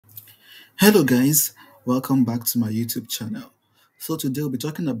Hello, guys. Welcome back to my YouTube channel. So, today we'll be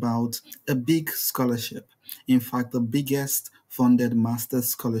talking about a big scholarship. In fact, the biggest funded master's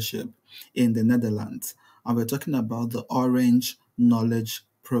scholarship in the Netherlands. And we're talking about the Orange Knowledge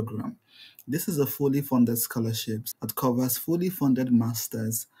Program. This is a fully funded scholarship that covers fully funded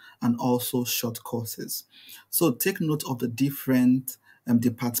masters and also short courses. So, take note of the different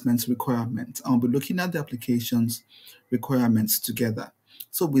departments requirements. I'll be looking at the applications requirements together.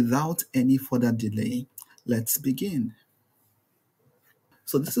 So without any further delay, let's begin.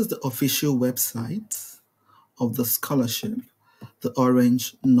 So this is the official website of the scholarship, the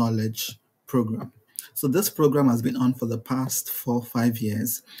Orange Knowledge Program. So this program has been on for the past 4 or 5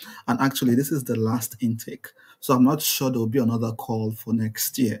 years, and actually this is the last intake. So I'm not sure there will be another call for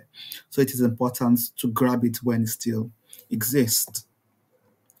next year. So it is important to grab it when it still exists.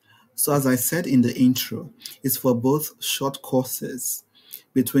 So as I said in the intro, it's for both short courses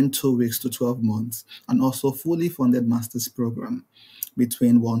between 2 weeks to 12 months and also fully funded master's program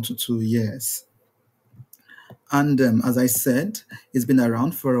between 1 to 2 years. And as I said, it's been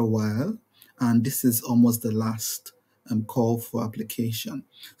around for a while and this is almost the last call for application.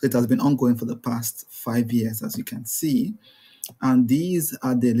 So it has been ongoing for the past 5 years, as you can see. And these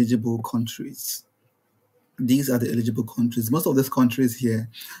are the eligible countries. These are the eligible countries. Most of these countries here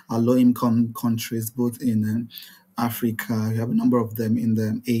are low-income countries, both in Africa. You have a number of them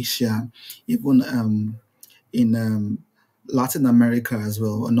in Asia, even in Latin America as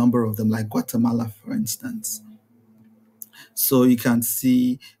well. A number of them, like Guatemala, for instance. So you can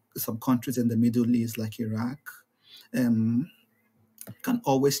see some countries in the Middle East, like Iraq. Um, you can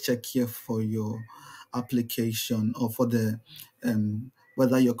always check here for your application or for the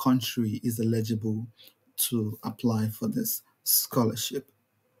whether your country is eligible to apply for this scholarship.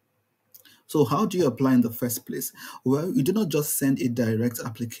 So how do you apply in the first place? Well, you do not just send a direct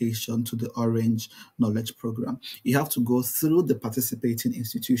application to the Orange Knowledge Program. You have to go through the participating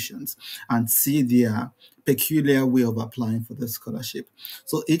institutions and see their peculiar way of applying for the scholarship.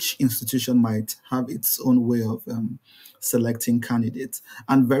 So each institution might have its own way of selecting candidates.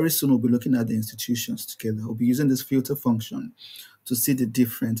 And very soon we'll be looking at the institutions together. We'll be using this filter function to see the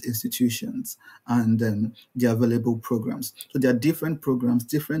different institutions and the available programs. So there are different programs,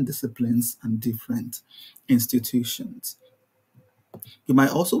 different disciplines, and different institutions. You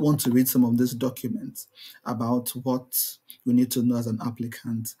might also want to read some of these documents about what you need to know as an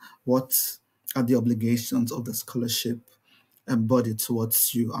applicant, what are the obligations of the scholarship body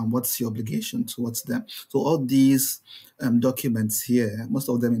towards you, and what's your obligation towards them. So all these documents here, most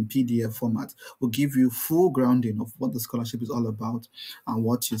of them in PDF format, will give you full grounding of what the scholarship is all about and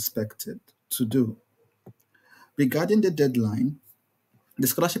what you're expected to do. Regarding the deadline, the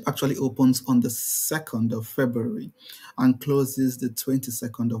scholarship actually opens on the 2nd of February and closes the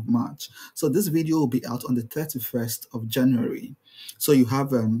 22nd of March. So this video will be out on the 31st of January. So you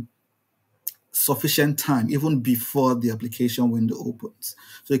have sufficient time even before the application window opens.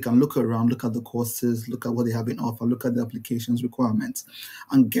 So you can look around, look at the courses, look at what they have in offer, look at the applications requirements,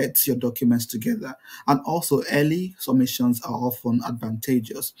 and get your documents together. And also, early submissions are often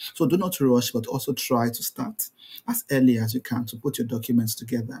advantageous. So do not rush, but also try to start as early as you can to put your documents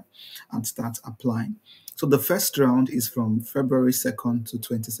together and start applying. So the first round is from February 2nd to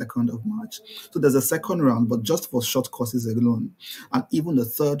 22nd of March. So there's a second round, but just for short courses alone, and even the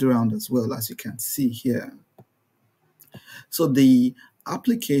third round as well, as you can see here. So the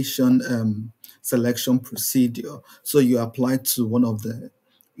application selection procedure. So you apply to one of the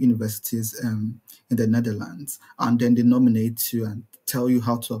universities in the Netherlands, and then they nominate you and tell you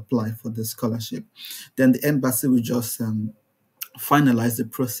how to apply for the scholarship. Then the embassy will just finalize the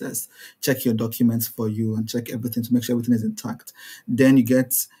process, check your documents for you, and check everything to make sure everything is intact. Then you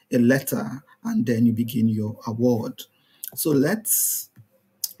get a letter, and then you begin your award. So let's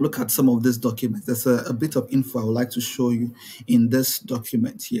look at some of these documents. There's a bit of info I would like to show you in this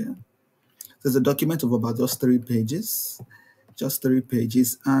document here. There's a document of about just 3 pages,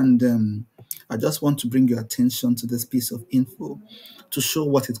 and I just want to bring your attention to this piece of info to show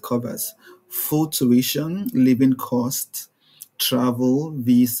what it covers: full tuition, living costs, travel,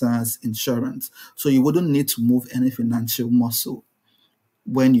 visas, insurance. So you wouldn't need to move any financial muscle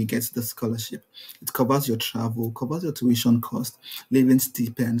when you get the scholarship. It covers your travel, covers your tuition cost, living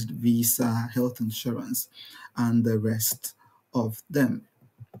stipend, visa, health insurance, and the rest of them.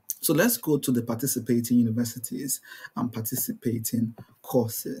 So let's go to the participating universities and participating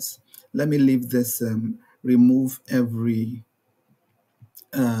courses. Let me leave this, remove every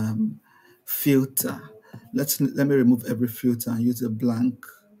filter. Let me remove every filter and use a blank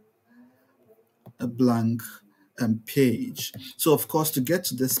page. So of course, to get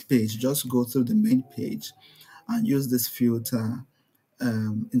to this page, just go through the main page and use this filter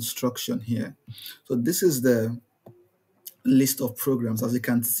instruction here. So this is the list of programs. As you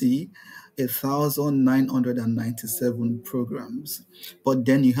can see, 1,997 programs. But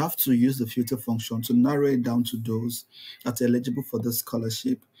then you have to use the filter function to narrow it down to those that are eligible for the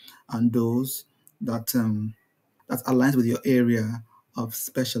scholarship and those that that aligns with your area of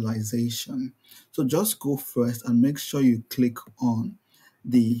specialization. So just go first and make sure you click on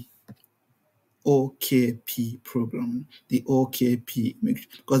the OKP program, the OKP,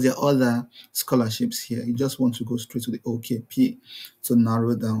 because there are other scholarships here. You just want to go straight to the OKP to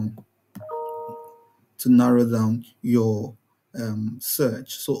narrow down your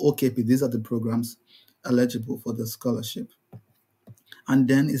search. So OKP, these are the programs eligible for the scholarship. And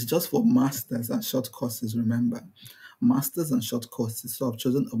then it's just for masters and short courses, remember. Masters and short courses. So I've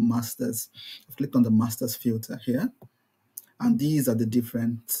chosen a masters. I've clicked on the masters filter here. And these are the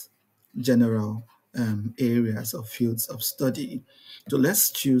different general areas or fields of study. So let's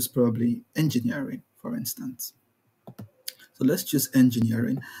choose probably engineering, for instance. So let's choose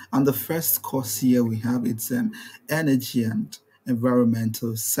engineering. And the first course here we have, it's energy and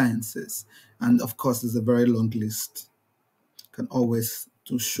environmental sciences. And of course, there's a very long list. Can always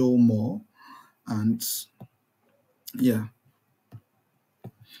to show more. And yeah.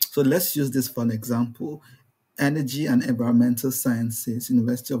 So let's use this for an example. Energy and Environmental Sciences,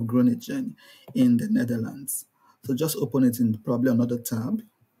 University of Groningen in the Netherlands. So just open it in probably another tab.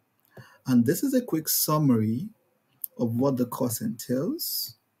 And this is a quick summary of what the course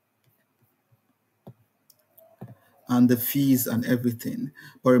entails and the fees and everything.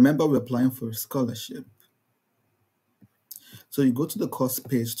 But remember, we're applying for a scholarship. So you go to the course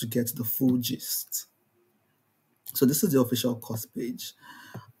page to get the full gist. So this is the official course page.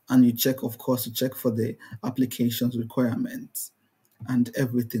 And you check, of course, to check for the applications requirements and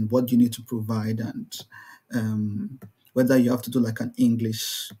everything, what you need to provide, and whether you have to do like an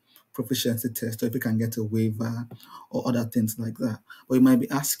English proficiency test or if you can get a waiver or other things like that. But you might be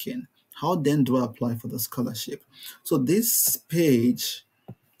asking, how then do I apply for the scholarship? So this page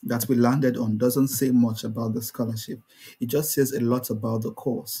that we landed on doesn't say much about the scholarship. It just says a lot about the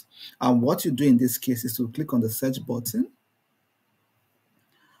course. And what you do in this case is to click on the search button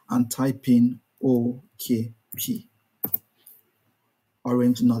and type in OKP,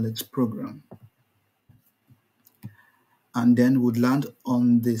 Orange Knowledge Program. And then would land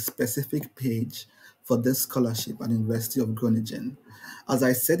on the specific page for this scholarship at University of Groningen. As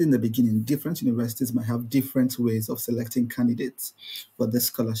I said in the beginning, different universities might have different ways of selecting candidates for this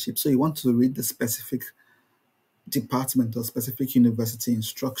scholarship. So you want to read the specific department or specific university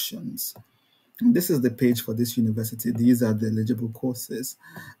instructions. And this is the page for this university. These are the eligible courses.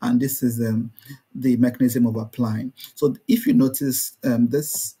 And this is the mechanism of applying. So if you notice,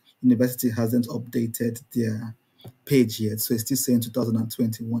 this university hasn't updated their page yet. So it's still saying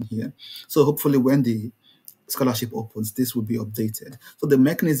 2021 here. So hopefully when the scholarship opens, this will be updated. So the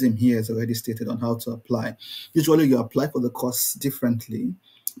mechanism here is already stated on how to apply. Usually you apply for the course differently,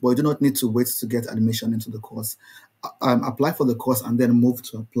 but you do not need to wait to get admission into the course. Apply for the course and then move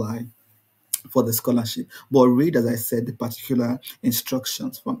to apply for the scholarship. But read, as I said, the particular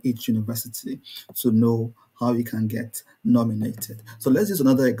instructions from each university to know how you can get nominated. So let's use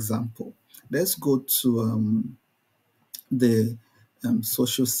another example. Let's go to the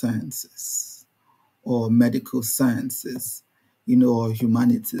social sciences or medical sciences, or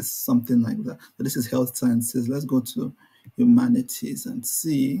humanities, something like that. So this is health sciences. Let's go to humanities and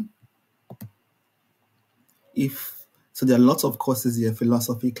see if, so there are lots of courses here: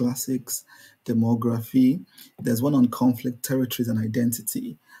 philosophy, classics, demography. There's one on conflict, territories, and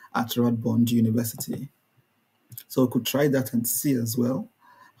identity at Radboud University. So we could try that and see as well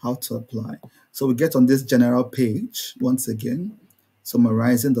how to apply. So we get on this general page, once again,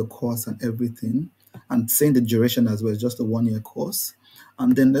 summarizing the course and everything, and saying the duration as well, just a one-year course.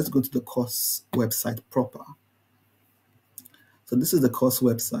 And then let's go to the course website proper. So this is the course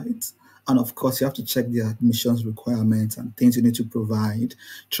website. And of course, you have to check the admissions requirements and things you need to provide,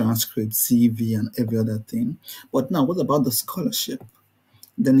 transcript, CV, and every other thing. But now, what about the scholarship?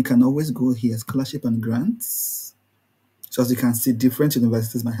 Then you can always go here, scholarship and grants. So as you can see, different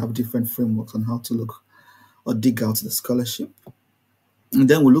universities might have different frameworks on how to look or dig out the scholarship. And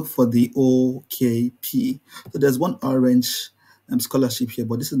then we'll look for the OKP. So there's one orange scholarship here,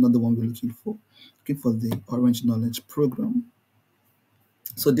 but this is not the one we're looking for. Looking for the Orange Knowledge Program.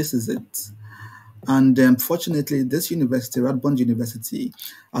 So this is it. And fortunately, this university, Radboud University,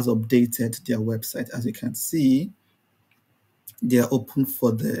 has updated their website. As you can see, they are open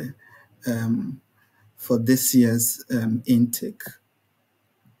for the for this year's intake.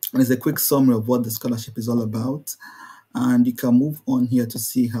 And it's a quick summary of what the scholarship is all about. And you can move on here to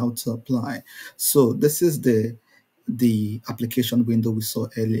see how to apply. So this is the application window we saw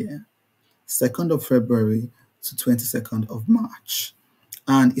earlier, 2nd of February to 22nd of March.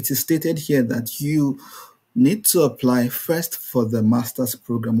 And it is stated here that you need to apply first for the master's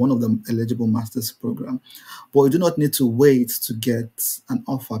program, one of the eligible master's program, but you do not need to wait to get an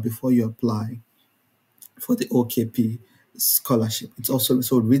offer before you apply for the OKP scholarship. It's also,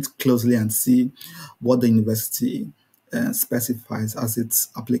 so read closely and see what the university specifies as its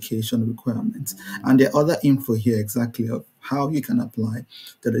application requirements. And the other info here exactly of how you can apply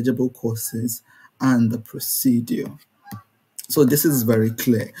the eligible courses and the procedure. So this is very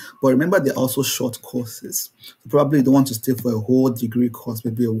clear. But remember, they're also short courses. You probably don't want to stay for a whole degree course,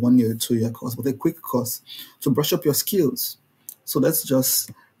 maybe a 1 year or 2 year course, but a quick course to brush up your skills. So let's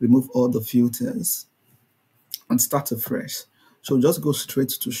just remove all the filters and start afresh. So just go straight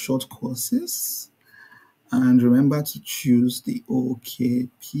to short courses and remember to choose the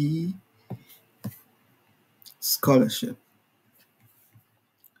OKP scholarship.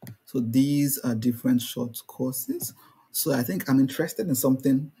 So these are different short courses. So I think I'm interested in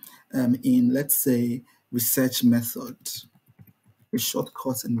something in, let's say, research method, a short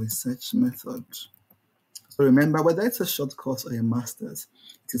course in research method. So remember, whether it's a short course or a master's,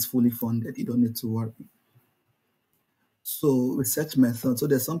 it is fully funded. You don't need to worry. So research methods. So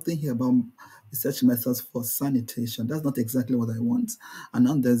there's something here about research methods for sanitation. That's not exactly what I want. And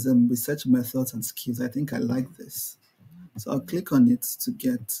now there's research methods and skills. I think I like this. So I'll click on it to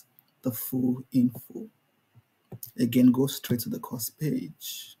get the full info. Again, go straight to the course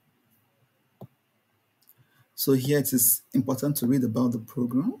page. So here it is important to read about the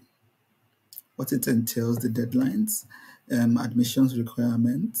program, what it entails, the deadlines, admissions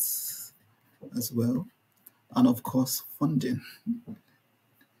requirements as well, and of course, funding.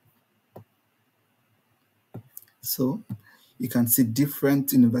 So you can see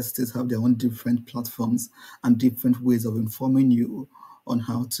different universities have their own different platforms and different ways of informing you on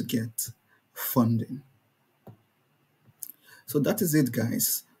how to get funding. So that is it,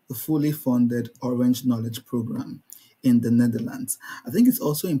 guys. The fully funded Orange Knowledge Program in the Netherlands. I think it's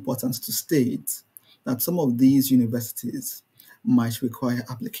also important to state that some of these universities might require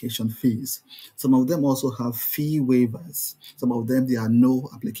application fees. Some of them also have fee waivers. Some of them, there are no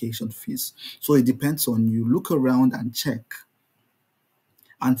application fees. So it depends on you. Look around and check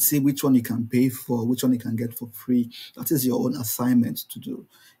and see which one you can pay for, which one you can get for free. That is your own assignment to do.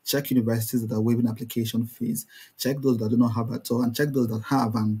 Check universities that are waiving application fees. Check those that do not have at all, and check those that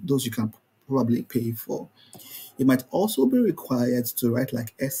have, and those you can probably pay for. You might also be required to write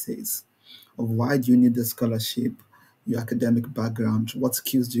like essays of why do you need the scholarship, your academic background, what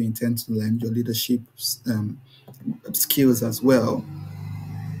skills do you intend to learn, your leadership skills as well.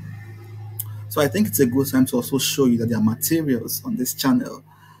 So I think it's a good time to also show you that there are materials on this channel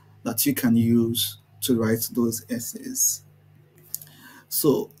that you can use to write those essays.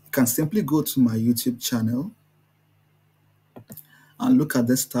 So you can simply go to my YouTube channel and look at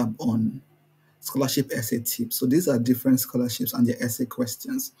this tab on scholarship essay tips. So these are different scholarships and their essay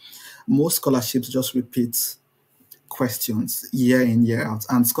questions. Most scholarships just repeat questions year in, year out,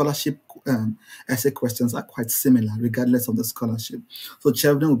 and scholarship essay questions are quite similar regardless of the scholarship. So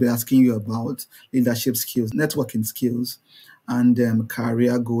Chevron will be asking you about leadership skills, networking skills, and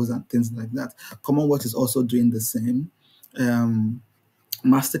career goals and things like that. Commonwealth is also doing the same.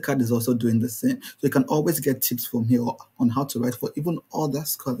 MasterCard is also doing the same. So you can always get tips from here on how to write for even other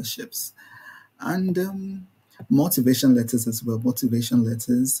scholarships. And motivation letters as well. Motivation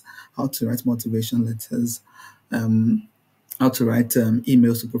letters, how to write motivation letters, how to write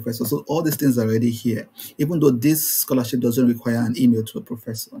emails to professors. So all these things are already here, even though this scholarship doesn't require an email to a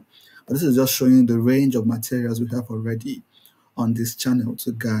professor. But this is just showing the range of materials we have already on this channel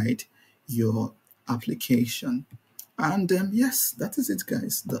to guide your application. And yes, that is it,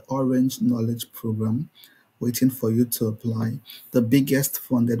 guys. The Orange Knowledge Program waiting for you to apply. The biggest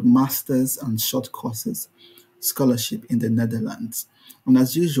funded masters and short courses scholarship in the Netherlands. And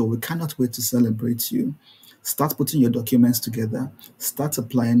as usual, we cannot wait to celebrate you. Start putting your documents together. Start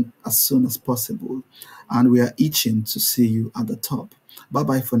applying as soon as possible. And we are itching to see you at the top.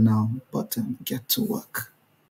 Bye-bye for now, but get to work.